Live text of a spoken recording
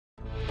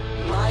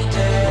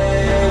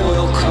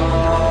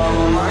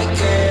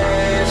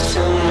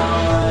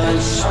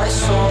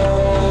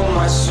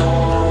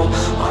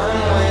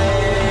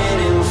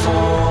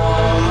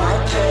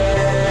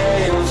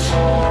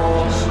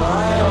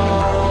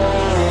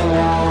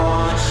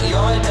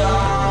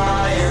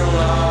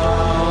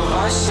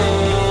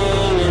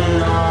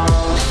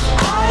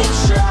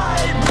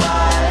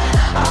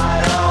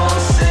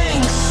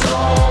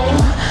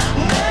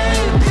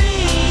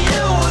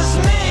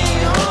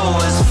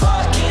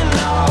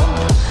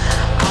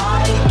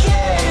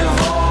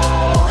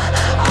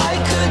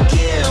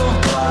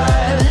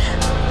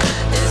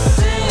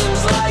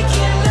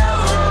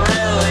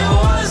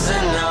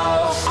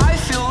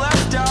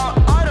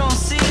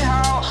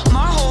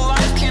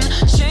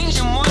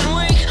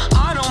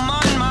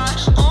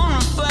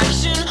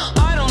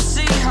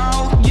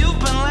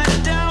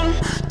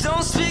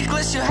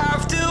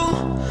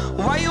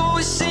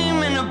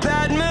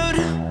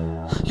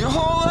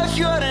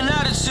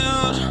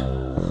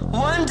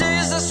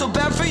so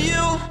bad for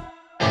you.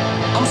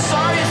 I'm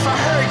sorry if I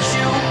hurt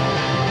you.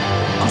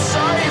 I'm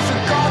sorry if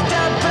it got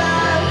that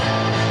bad.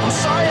 I'm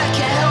sorry I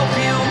can't help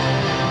you.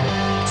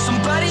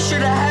 Somebody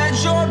should have had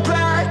your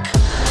back.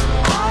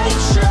 I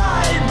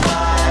tried,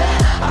 but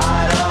I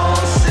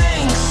don't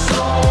think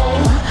so.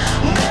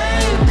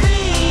 Maybe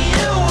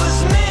it was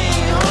me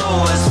who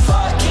was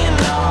fucking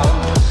up.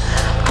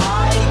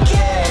 I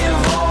gave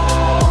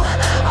all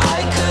I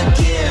could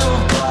give,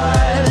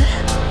 but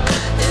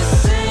it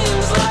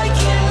seems like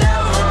it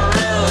never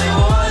really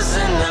was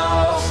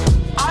enough.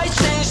 I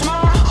changed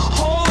my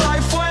whole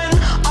life when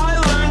I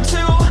learned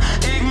to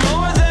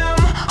ignore them.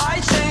 I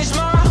changed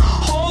my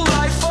whole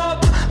life up,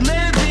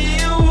 maybe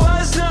it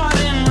was not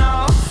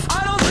enough. I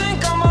don't think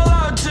I'm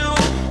allowed to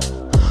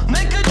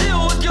make a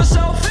deal with your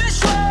selfish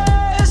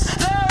ways.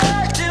 They're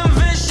acting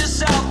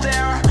vicious out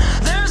there.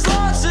 There's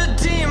lots of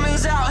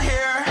demons out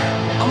here.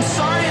 I'm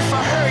sorry if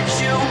I hurt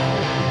you.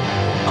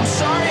 I'm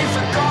sorry if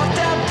it got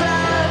that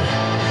bad.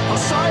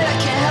 I'm sorry I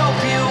can't help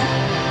you.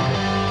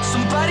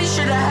 Somebody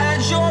should have had